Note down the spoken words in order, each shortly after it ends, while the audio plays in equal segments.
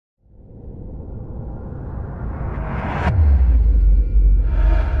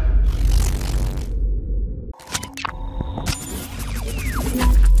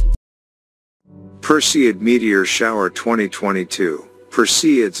Perseid Meteor Shower 2022.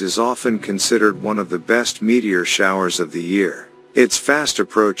 Perseids is often considered one of the best meteor showers of the year. It's fast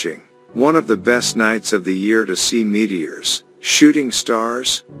approaching, one of the best nights of the year to see meteors, shooting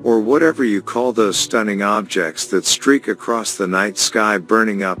stars, or whatever you call those stunning objects that streak across the night sky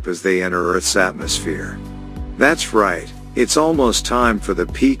burning up as they enter Earth's atmosphere. That's right, it's almost time for the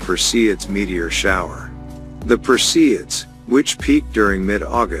Peak Perseids Meteor Shower. The Perseids, which peak during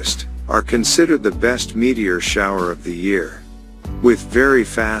mid-August, are considered the best meteor shower of the year. With very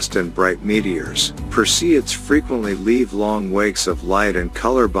fast and bright meteors, Perseids frequently leave long wakes of light and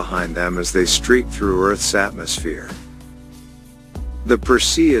color behind them as they streak through Earth's atmosphere. The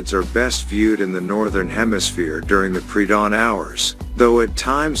Perseids are best viewed in the Northern Hemisphere during the pre-dawn hours, though at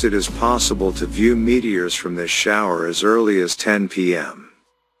times it is possible to view meteors from this shower as early as 10 p.m.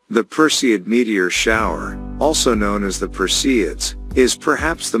 The Perseid Meteor Shower, also known as the Perseids, is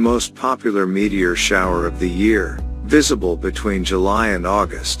perhaps the most popular meteor shower of the year, visible between July and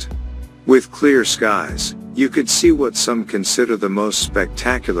August. With clear skies, you could see what some consider the most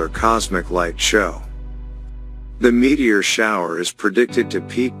spectacular cosmic light show. The meteor shower is predicted to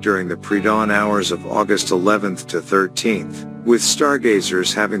peak during the pre-dawn hours of August 11th to 13th, with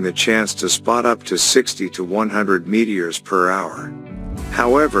stargazers having the chance to spot up to 60 to 100 meteors per hour.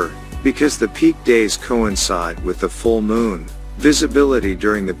 However, because the peak days coincide with the full moon, visibility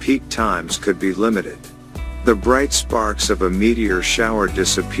during the peak times could be limited. The bright sparks of a meteor shower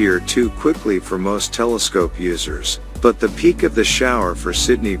disappear too quickly for most telescope users, but the peak of the shower for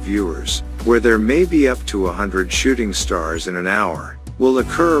Sydney viewers, where there may be up to 100 shooting stars in an hour, will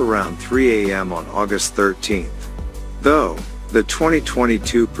occur around 3 a.m. on August 13th. Though, the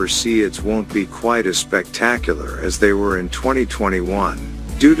 2022 Perseids won't be quite as spectacular as they were in 2021,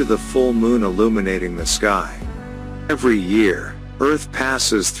 due to the full moon illuminating the sky. Every year, Earth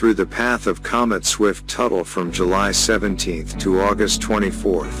passes through the path of Comet Swift Tuttle from July 17th to August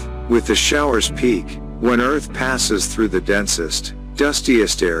 24th, with the shower's peak, when Earth passes through the densest,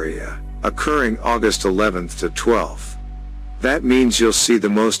 dustiest area, occurring August 11th to 12th. That means you'll see the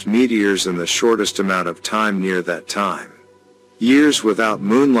most meteors in the shortest amount of time near that time. Years without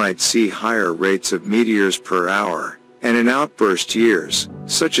moonlight see higher rates of meteors per hour, and in outburst years,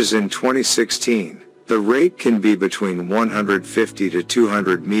 such as in 2016, the rate can be between 150 to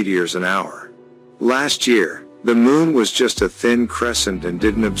 200 meteors an hour. Last year, the moon was just a thin crescent and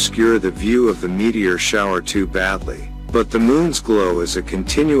didn't obscure the view of the meteor shower too badly, but the moon's glow is a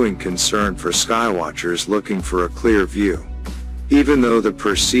continuing concern for skywatchers looking for a clear view. Even though the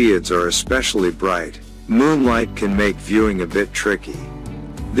Perseids are especially bright, moonlight can make viewing a bit tricky.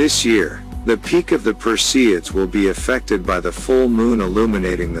 This year, the peak of the Perseids will be affected by the full moon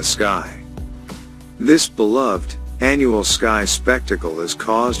illuminating the sky. This beloved, annual sky spectacle is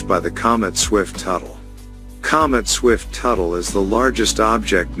caused by the Comet Swift-Tuttle. Comet Swift-Tuttle is the largest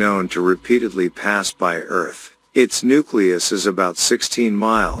object known to repeatedly pass by Earth. Its nucleus is about 16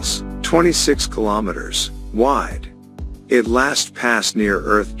 miles, 26 kilometers, wide. It last passed near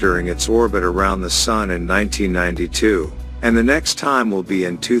Earth during its orbit around the Sun in 1992, and the next time will be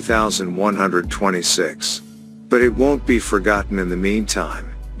in 2126. But it won't be forgotten in the meantime,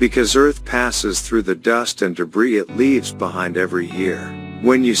 because Earth passes through the dust and debris it leaves behind every year.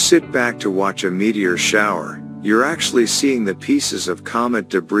 When you sit back to watch a meteor shower, you're actually seeing the pieces of comet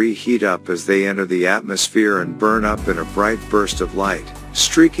debris heat up as they enter the atmosphere and burn up in a bright burst of light,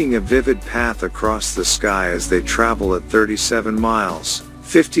 streaking a vivid path across the sky as they travel at 37 miles,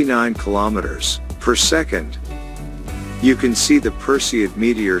 59 kilometers, per second. You can see the Perseid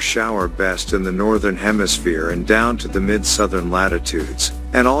meteor shower best in the Northern Hemisphere and down to the mid-southern latitudes,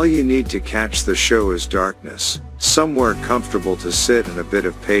 and all you need to catch the show is darkness, somewhere comfortable to sit and a bit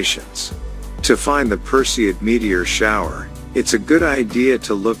of patience. To find the Perseid meteor shower, it's a good idea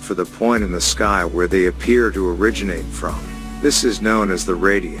to look for the point in the sky where they appear to originate from. This is known as the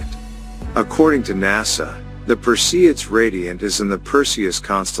radiant. According to NASA, the Perseid's radiant is in the Perseus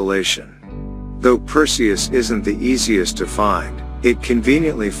constellation. Though Perseus isn't the easiest to find, it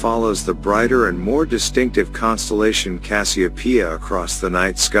conveniently follows the brighter and more distinctive Constellation Cassiopeia across the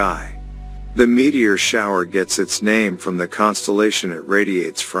night sky. The meteor shower gets its name from the constellation it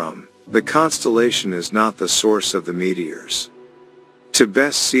radiates from. The constellation is not the source of the meteors. To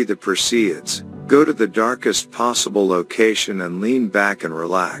best see the Perseids, go to the darkest possible location and lean back and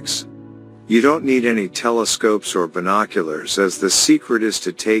relax. You don't need any telescopes or binoculars, as the secret is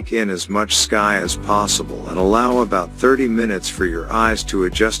to take in as much sky as possible and allow about 30 minutes for your eyes to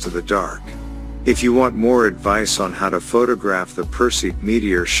adjust to the dark. If you want more advice on how to photograph the Perseid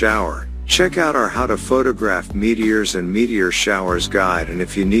meteor shower, check out our How to Photograph Meteors and Meteor Showers guide, and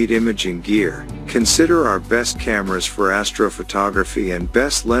if you need imaging gear, Consider our best cameras for astrophotography and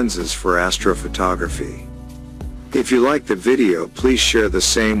best lenses for astrophotography. If you like the video, please share the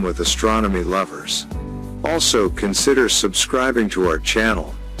same with astronomy lovers. Also consider subscribing to our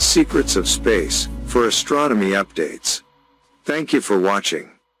channel, Secrets of Space, for astronomy updates. Thank you for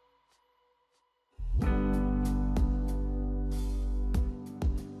watching.